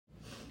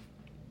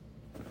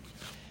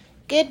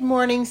Good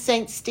morning,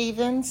 St.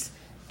 Stephen's.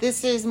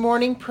 This is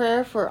morning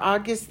prayer for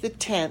August the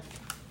 10th,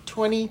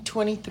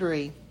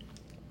 2023.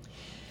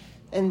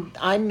 And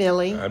I'm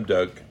Millie. I'm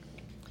Doug.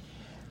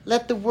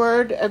 Let the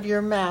word of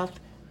your mouth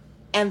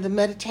and the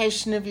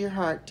meditation of your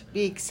heart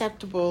be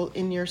acceptable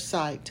in your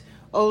sight,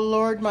 O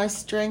Lord, my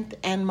strength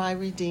and my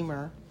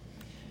Redeemer.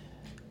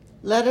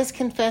 Let us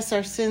confess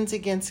our sins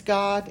against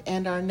God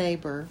and our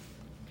neighbor.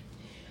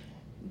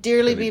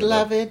 Dearly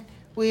beloved,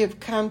 we have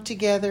come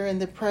together in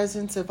the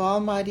presence of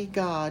Almighty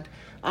God,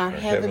 our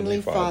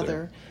Heavenly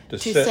Father, to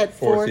set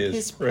forth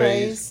His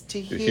praise, to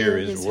hear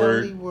His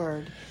holy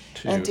word,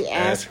 and to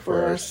ask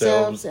for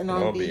ourselves and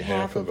on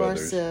behalf of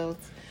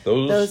ourselves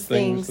those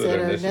things that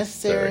are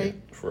necessary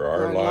for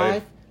our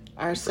life,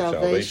 our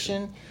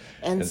salvation,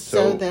 and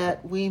so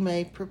that we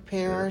may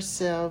prepare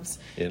ourselves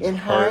in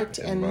heart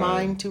and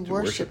mind to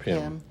worship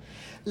Him.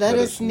 Let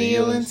us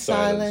kneel in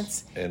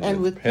silence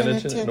and with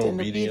penitent and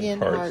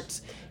obedient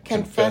hearts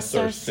confess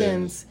our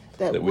sins,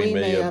 that we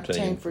may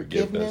obtain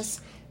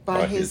forgiveness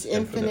by His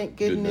infinite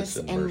goodness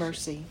and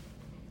mercy.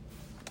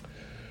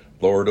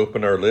 Lord,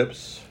 open our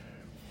lips,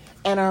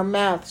 and our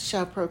mouths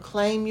shall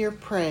proclaim your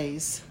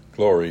praise.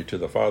 Glory to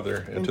the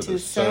Father, and to the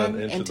Son,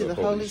 and to the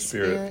Holy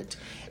Spirit,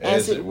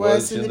 as it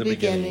was in the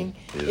beginning,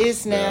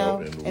 is now,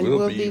 and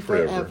will be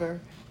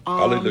forever.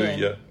 Amen.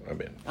 Hallelujah.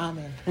 Amen.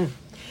 Amen.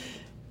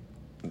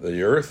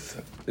 The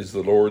earth is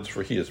the Lord's,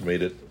 for He has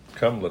made it.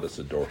 Come, let us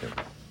adore Him.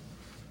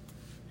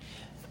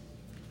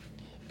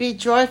 Be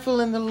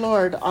joyful in the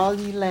Lord, all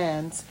ye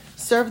lands.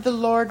 Serve the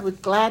Lord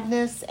with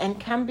gladness, and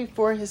come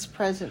before His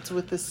presence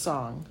with a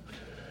song.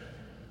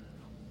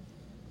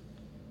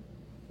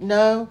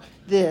 Know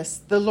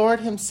this, the Lord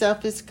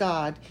Himself is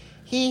God.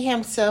 He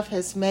Himself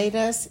has made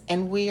us,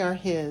 and we are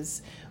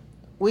His.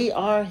 We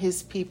are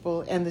His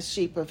people and the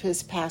sheep of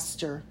His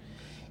pasture.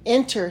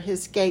 Enter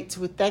His gates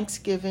with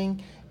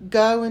thanksgiving.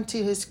 Go into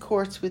His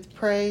courts with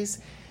praise.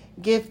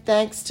 Give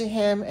thanks to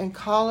Him and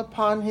call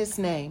upon His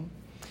name.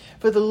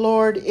 For the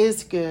Lord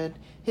is good.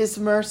 His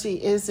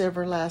mercy is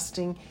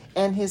everlasting,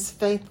 and His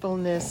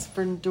faithfulness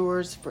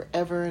endures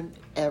forever and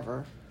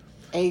ever,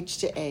 age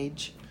to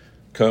age.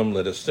 Come,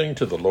 let us sing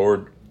to the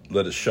Lord.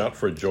 Let us shout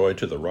for joy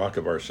to the rock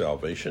of our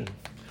salvation.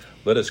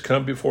 Let us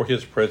come before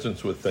His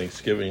presence with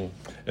thanksgiving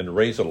and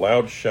raise a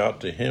loud shout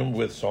to Him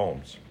with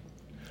psalms.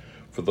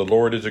 For the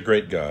Lord is a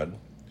great God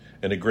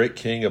and a great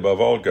King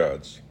above all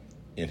gods.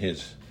 In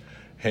His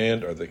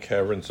hand are the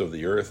caverns of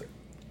the earth,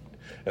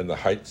 and the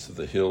heights of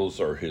the hills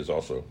are His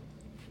also.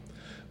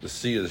 The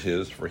sea is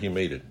His, for He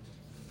made it,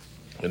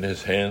 and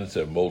His hands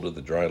have molded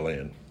the dry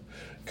land.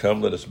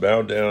 Come, let us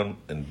bow down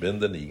and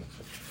bend the knee,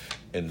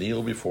 and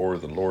kneel before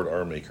the Lord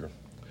our Maker.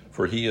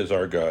 For He is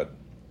our God,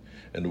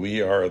 and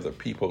we are the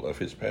people of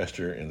His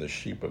pasture and the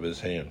sheep of His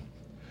hand.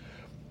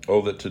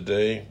 Oh, that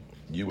today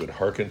you would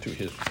hearken to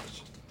His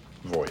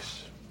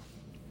voice.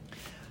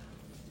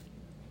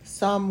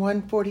 Psalm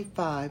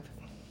 145,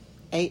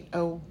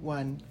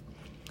 801.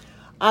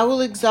 I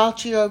will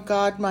exalt you, O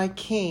God, my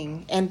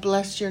King, and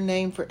bless your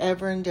name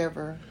forever and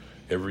ever.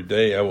 Every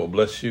day I will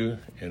bless you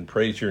and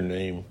praise your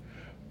name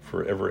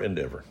forever and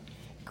ever.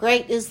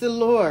 Great is the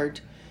Lord,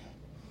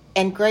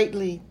 and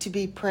greatly to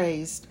be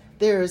praised.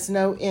 There is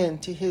no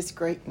end to His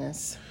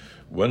greatness.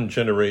 One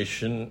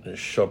generation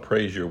shall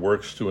praise your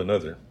works to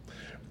another,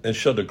 and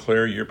shall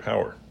declare your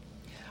power.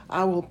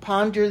 I will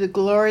ponder the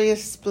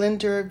glorious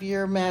splendor of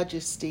your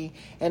majesty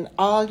and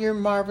all your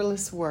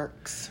marvelous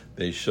works.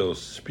 They shall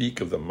speak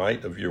of the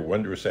might of your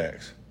wondrous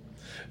acts,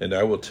 and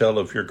I will tell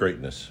of your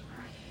greatness.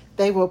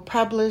 They will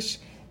publish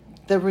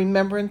the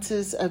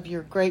remembrances of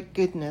your great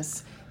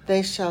goodness.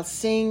 They shall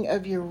sing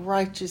of your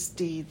righteous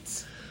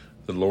deeds.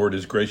 The Lord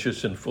is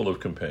gracious and full of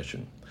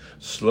compassion,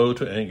 slow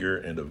to anger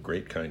and of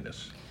great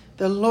kindness.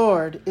 The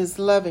Lord is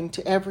loving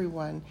to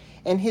everyone,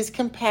 and His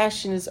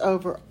compassion is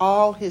over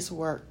all His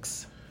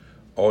works.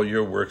 All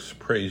your works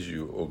praise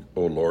you,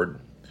 O Lord,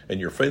 and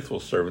your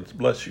faithful servants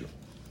bless you.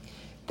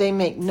 They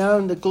make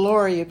known the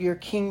glory of your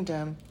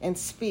kingdom and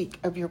speak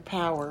of your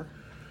power.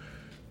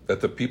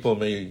 That the people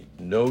may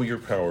know your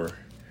power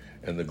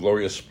and the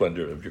glorious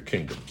splendor of your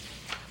kingdom.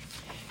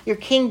 Your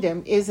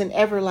kingdom is an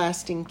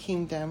everlasting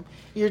kingdom.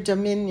 Your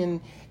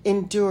dominion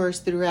endures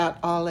throughout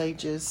all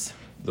ages.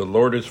 The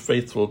Lord is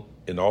faithful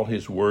in all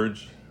His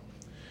words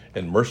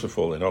and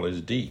merciful in all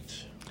His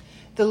deeds.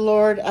 The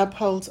Lord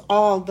upholds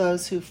all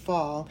those who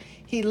fall.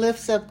 He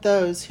lifts up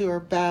those who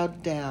are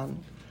bowed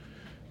down.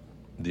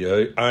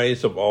 The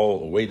eyes of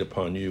all wait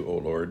upon you, O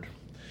Lord,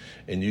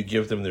 and you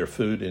give them their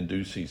food in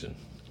due season.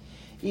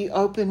 You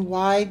open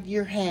wide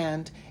your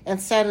hand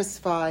and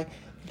satisfy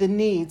the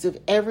needs of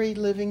every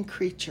living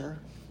creature.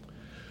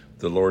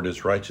 The Lord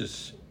is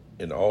righteous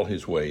in all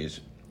His ways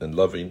and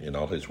loving in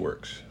all His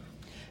works.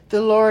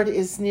 The Lord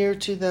is near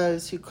to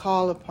those who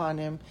call upon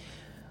Him,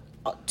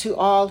 to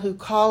all who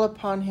call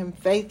upon Him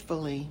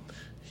faithfully.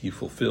 He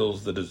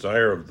fulfills the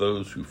desire of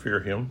those who fear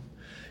Him.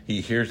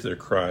 He hears their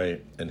cry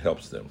and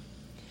helps them.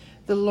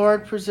 The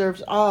Lord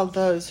preserves all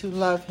those who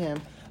love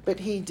Him, but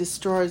He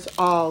destroys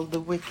all the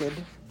wicked.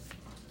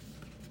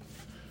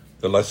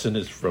 The lesson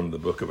is from the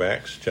book of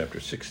Acts, chapter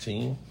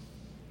 16.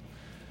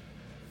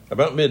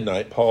 About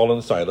midnight, Paul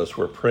and Silas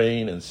were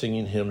praying and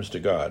singing hymns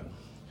to God,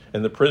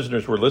 and the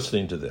prisoners were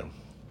listening to them.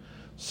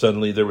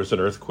 Suddenly there was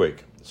an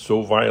earthquake,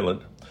 so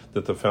violent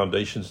that the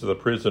foundations of the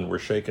prison were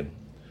shaken,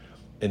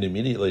 and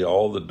immediately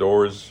all the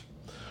doors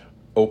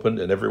opened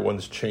and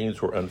everyone's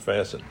chains were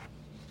unfastened.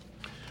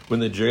 When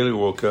the jailer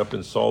woke up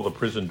and saw the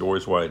prison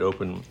doors wide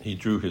open, he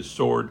drew his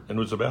sword and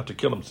was about to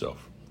kill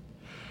himself,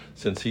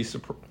 since he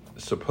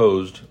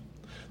supposed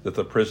that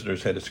the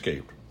prisoners had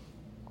escaped.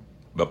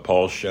 But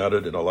Paul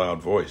shouted in a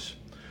loud voice,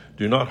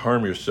 "Do not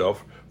harm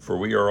yourself, for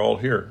we are all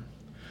here."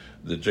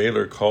 The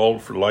jailer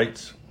called for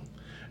lights,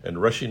 and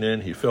rushing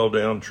in, he fell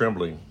down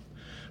trembling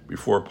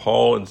before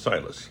Paul and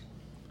Silas.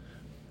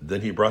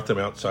 Then he brought them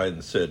outside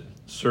and said,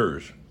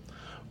 "Sirs,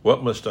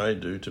 what must I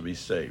do to be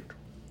saved?"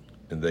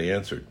 And they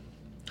answered,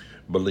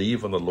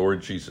 "Believe on the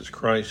Lord Jesus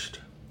Christ,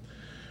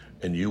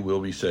 and you will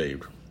be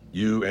saved,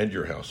 you and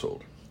your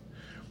household."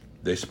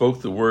 They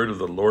spoke the word of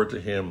the Lord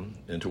to him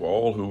and to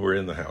all who were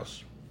in the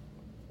house.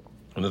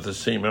 And at the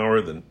same hour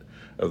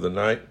of the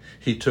night,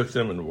 he took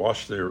them and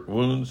washed their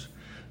wounds.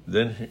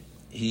 Then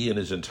he and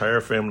his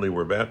entire family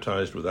were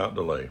baptized without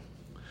delay.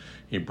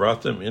 He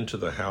brought them into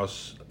the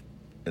house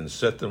and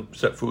set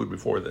food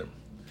before them.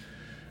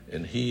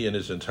 And he and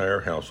his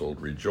entire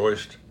household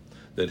rejoiced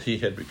that he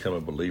had become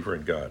a believer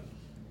in God.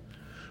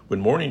 When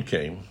morning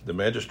came, the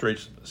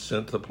magistrates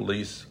sent the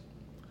police,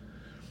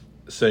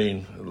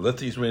 saying, "Let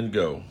these men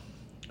go."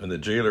 And the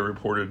jailer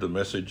reported the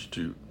message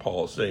to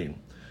Paul, saying,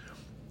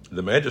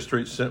 "The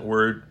magistrates sent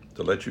word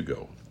to let you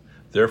go.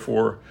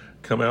 Therefore,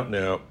 come out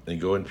now and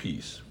go in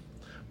peace."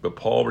 But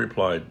Paul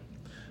replied,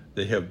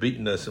 "They have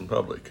beaten us in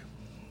public,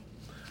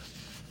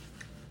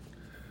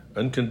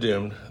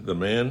 uncondemned, the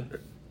men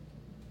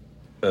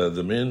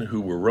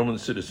who were Roman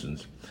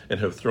citizens, and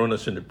have thrown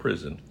us into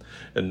prison.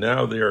 And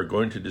now they are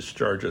going to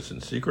discharge us in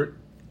secret?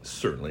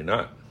 Certainly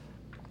not.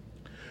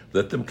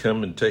 Let them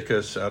come and take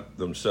us out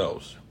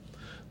themselves."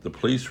 The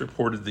police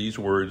reported these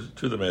words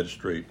to the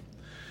magistrate,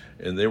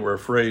 and they were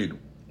afraid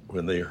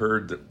when they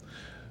heard that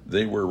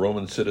they were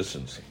Roman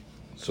citizens.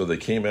 So they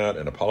came out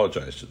and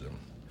apologized to them.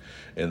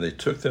 And they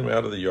took them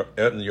out in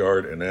the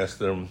yard and asked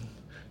them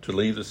to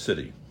leave the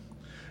city.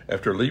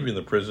 After leaving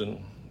the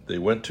prison, they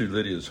went to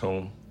Lydia's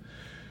home,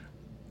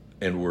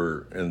 and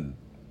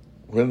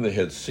when they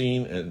had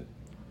seen and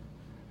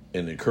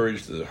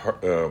encouraged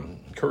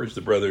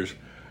the brothers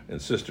and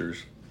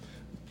sisters,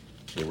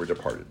 they were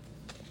departed.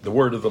 The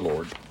word of the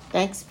Lord.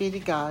 Thanks be to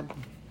God.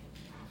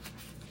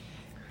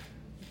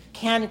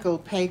 Canticle,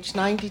 page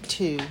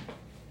 92.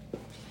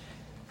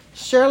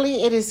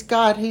 Surely it is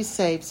God who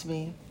saves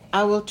me.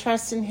 I will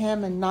trust in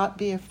him and not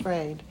be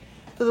afraid.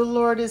 For the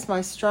Lord is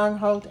my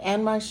stronghold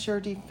and my sure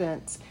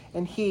defense,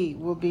 and he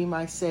will be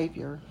my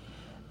Savior.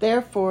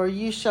 Therefore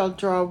you shall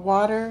draw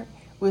water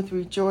with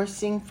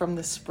rejoicing from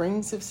the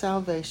springs of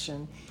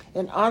salvation.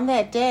 And on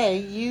that day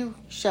you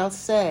shall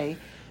say,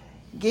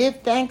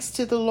 "Give thanks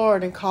to the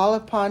Lord and call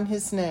upon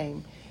his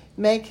name.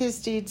 Make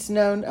his deeds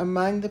known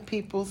among the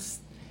peoples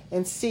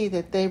and see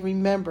that they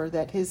remember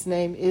that his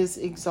name is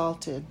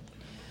exalted.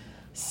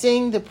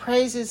 Sing the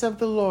praises of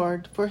the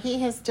Lord, for he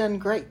has done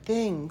great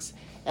things,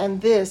 and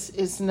this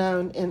is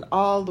known in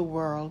all the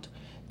world.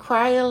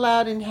 Cry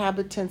aloud,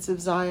 inhabitants of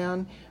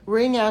Zion,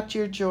 ring out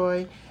your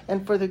joy,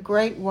 and for the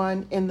great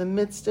one in the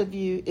midst of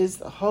you is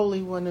the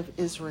Holy One of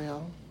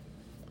Israel."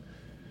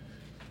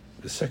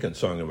 The second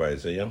song of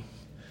Isaiah.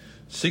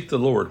 Seek the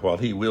Lord while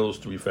he wills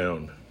to be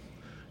found.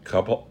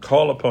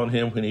 Call upon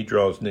him when he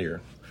draws near.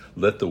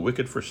 Let the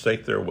wicked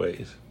forsake their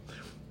ways,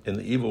 and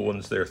the evil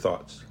ones their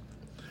thoughts.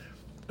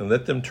 And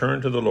let them turn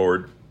to the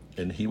Lord,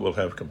 and he will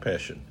have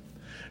compassion,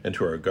 and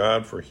to our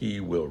God, for he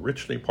will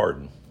richly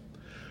pardon.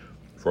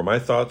 For my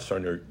thoughts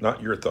are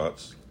not your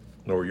thoughts,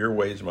 nor your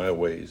ways my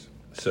ways,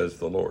 says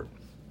the Lord.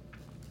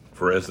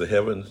 For as the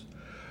heavens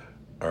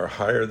are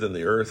higher than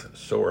the earth,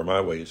 so are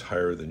my ways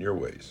higher than your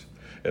ways,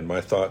 and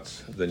my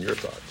thoughts than your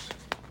thoughts.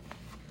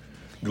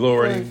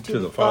 Glory to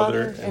the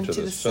Father, and to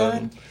the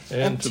Son,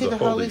 and to the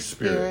Holy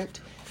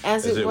Spirit,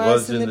 as it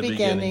was in the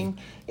beginning,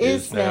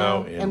 is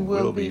now, and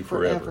will be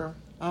forever.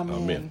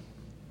 Amen.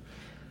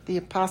 The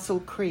Apostle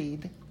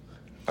Creed.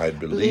 I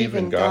believe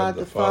in God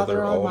the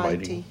Father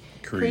Almighty,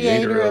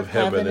 creator of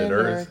heaven and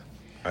earth.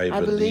 I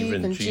believe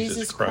in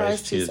Jesus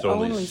Christ, his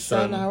only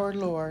Son, our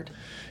Lord.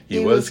 He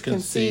was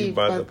conceived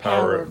by the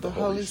power of the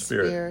Holy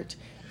Spirit,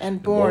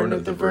 and born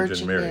of the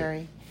Virgin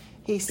Mary.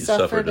 He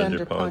suffered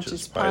under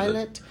Pontius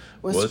Pilate,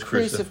 was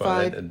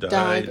crucified, and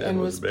died, and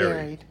was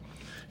buried.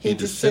 He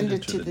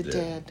descended to the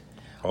dead.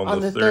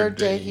 On the third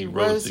day he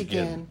rose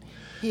again.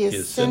 He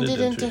ascended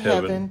into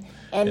heaven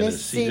and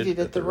is seated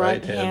at the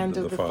right hand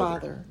of the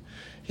Father.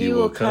 He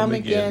will come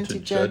again to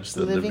judge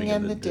the living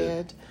and the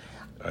dead.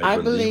 I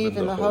believe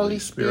in the Holy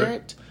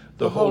Spirit,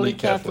 the Holy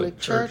Catholic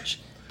Church,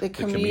 the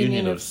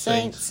communion of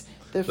saints,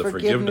 the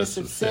forgiveness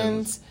of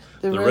sins,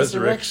 the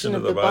resurrection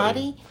of the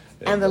body,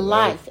 and the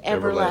life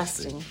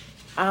everlasting.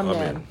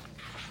 Amen.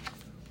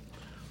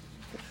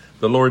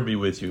 The Lord be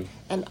with you.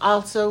 and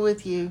also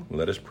with you.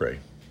 Let us pray.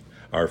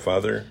 Our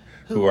Father,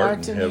 who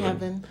art in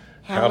heaven,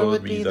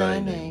 hallowed be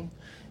thy name.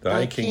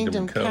 Thy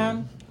kingdom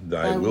come,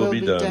 thy will be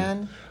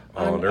done,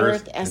 on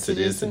earth as it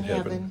is in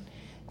heaven.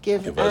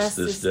 Give us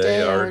this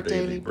day our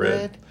daily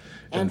bread,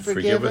 and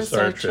forgive us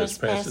our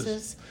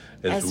trespasses,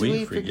 as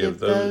we forgive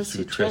those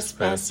who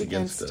trespass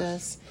against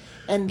us.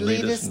 And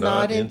lead us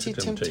not into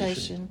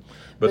temptation,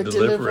 but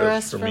deliver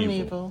us from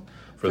evil.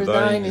 For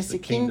thine is the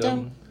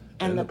kingdom,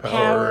 and the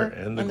power,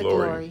 and the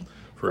glory,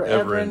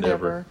 forever and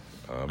ever.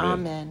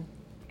 Amen.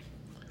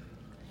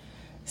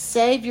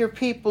 Save your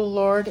people,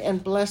 Lord,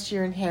 and bless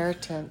your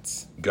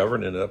inheritance.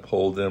 Govern and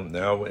uphold them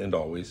now and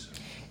always.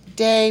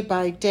 Day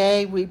by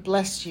day we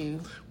bless you.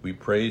 We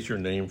praise your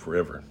name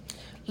forever.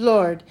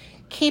 Lord,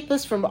 keep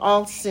us from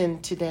all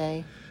sin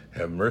today.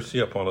 Have mercy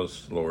upon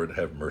us, Lord,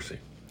 have mercy.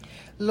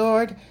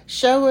 Lord,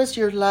 show us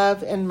your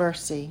love and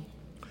mercy.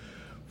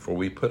 For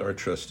we put our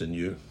trust in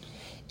you.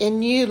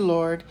 In you,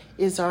 Lord,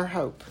 is our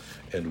hope.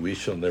 And we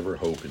shall never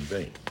hope in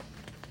vain.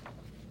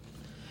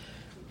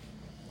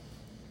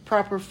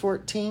 Proper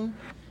 14.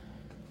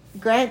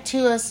 Grant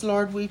to us,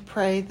 Lord, we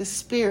pray, the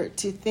spirit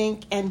to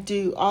think and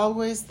do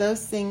always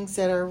those things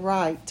that are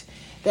right,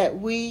 that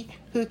we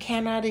who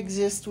cannot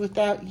exist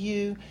without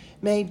you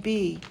may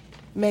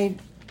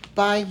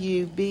by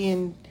you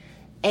be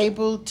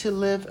able to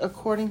live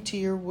according to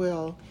your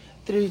will.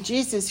 Through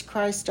Jesus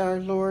Christ our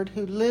Lord,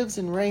 who lives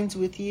and reigns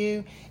with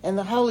you and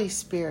the Holy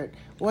Spirit,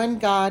 one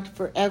God,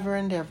 forever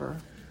and ever.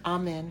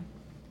 Amen.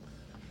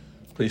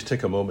 Please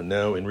take a moment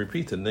now and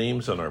repeat the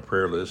names on our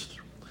prayer list.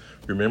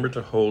 Remember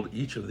to hold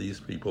each of these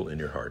people in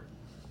your heart.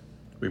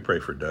 We pray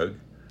for Doug,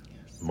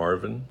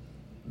 Marvin,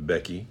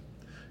 Becky,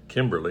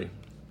 Kimberly,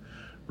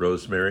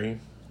 Rosemary,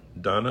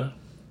 Donna,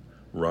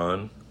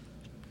 Ron,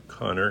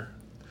 Connor,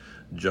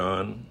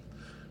 John,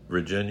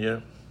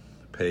 Virginia,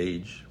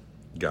 Paige,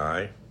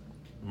 Guy,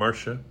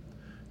 Marcia,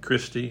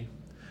 Christy,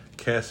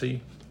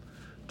 Cassie,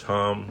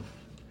 Tom,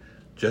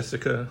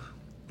 Jessica,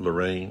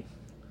 Lorraine,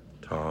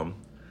 Tom,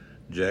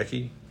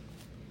 Jackie,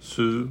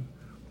 Sue,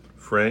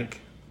 Frank,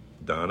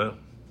 Donna,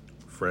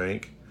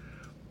 Frank,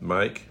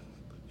 Mike,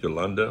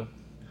 Yolanda,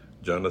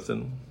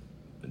 Jonathan,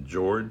 and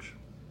George.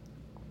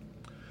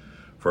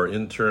 For our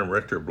interim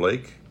rector,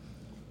 Blake.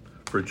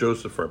 For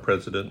Joseph, our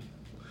president.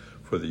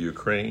 For the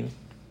Ukraine.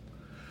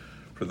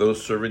 For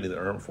those serving in the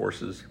armed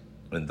forces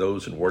and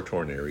those in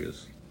war-torn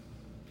areas.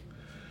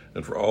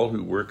 And for all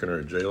who work in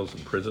our jails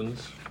and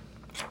prisons.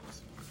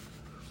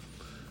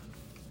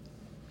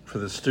 For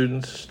the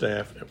students,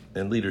 staff,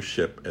 and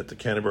leadership at the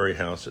Canterbury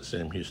House at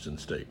Sam Houston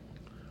State.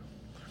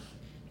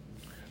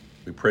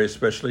 We pray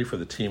especially for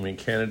the teaming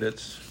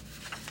candidates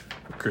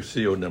for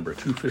Curcio number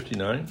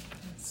 259.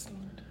 Yes,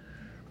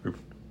 Lord.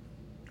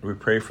 We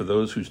pray for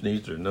those whose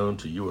needs are known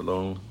to you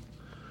alone,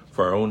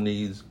 for our own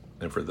needs,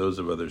 and for those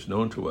of others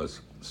known to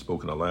us,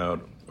 spoken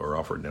aloud or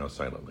offered now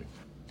silently.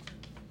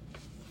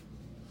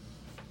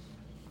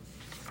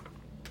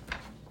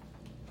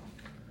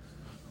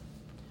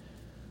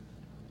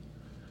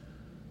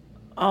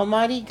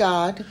 Almighty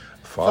God,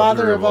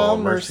 Father of all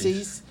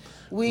mercies,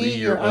 we,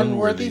 your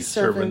unworthy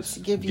servants,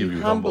 give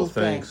you humble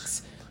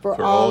thanks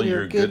for all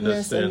your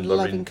goodness and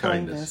loving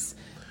kindness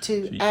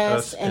to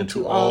us and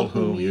to all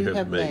whom you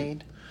have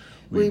made.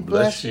 We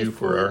bless you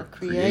for our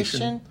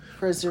creation,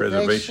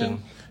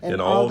 preservation,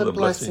 and all the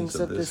blessings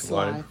of this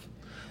life,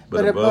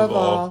 but above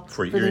all,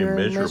 for your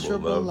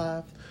immeasurable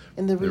love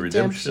in the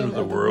redemption of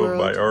the world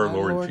by our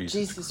Lord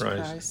Jesus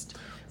Christ,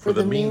 for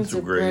the means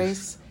of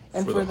grace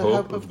and for the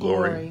hope of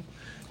glory.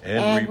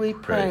 And we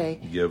pray,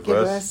 give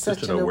us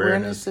such an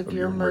awareness of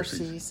your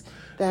mercies,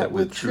 that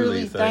with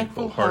truly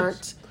thankful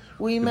hearts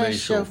we may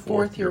show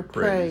forth your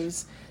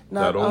praise,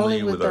 not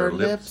only with our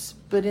lips,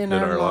 but in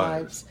our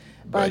lives,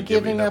 by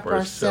giving up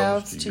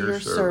ourselves to your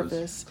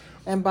service,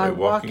 and by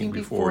walking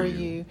before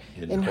you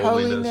in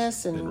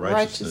holiness and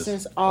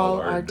righteousness all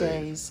our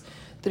days.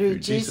 Through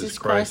Jesus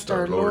Christ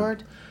our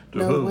Lord,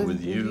 known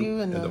with you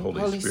and the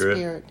Holy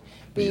Spirit,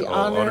 be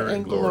honor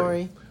and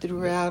glory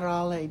throughout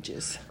all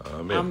ages.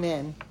 Amen.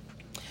 Amen.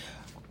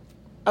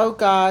 O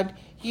God,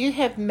 you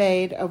have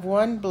made of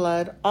one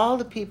blood all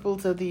the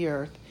peoples of the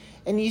earth,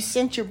 and you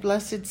sent your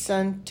blessed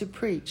Son to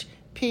preach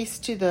peace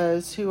to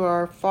those who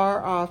are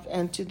far off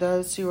and to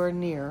those who are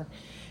near.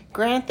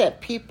 Grant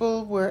that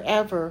people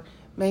wherever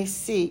may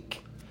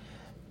seek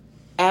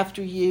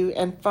after you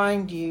and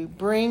find you.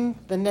 Bring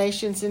the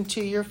nations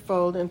into your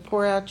fold and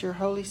pour out your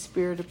Holy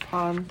Spirit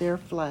upon their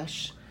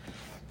flesh.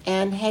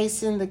 And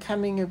hasten the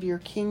coming of your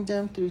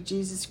kingdom through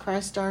Jesus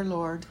Christ our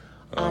Lord.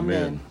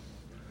 Amen.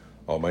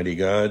 Almighty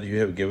God, you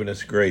have given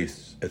us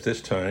grace at this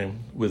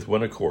time with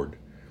one accord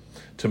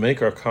to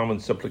make our common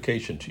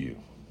supplication to you.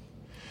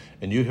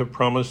 And you have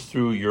promised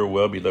through your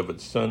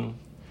well-beloved Son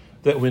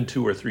that when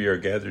 2 or 3 are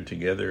gathered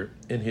together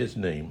in his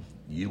name,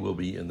 you will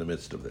be in the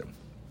midst of them.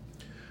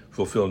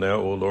 Fulfill now,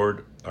 O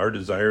Lord, our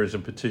desires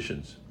and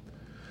petitions,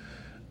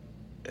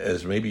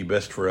 as may be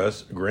best for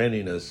us,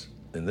 granting us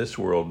in this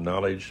world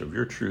knowledge of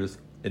your truth,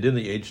 and in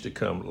the age to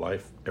come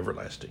life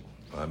everlasting.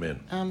 Amen.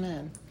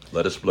 Amen.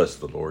 Let us bless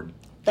the Lord.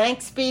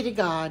 Thanks be to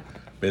God.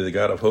 May the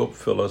God of hope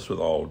fill us with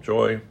all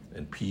joy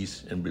and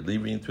peace in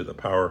believing through the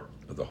power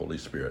of the Holy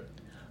Spirit.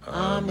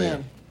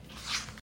 Amen.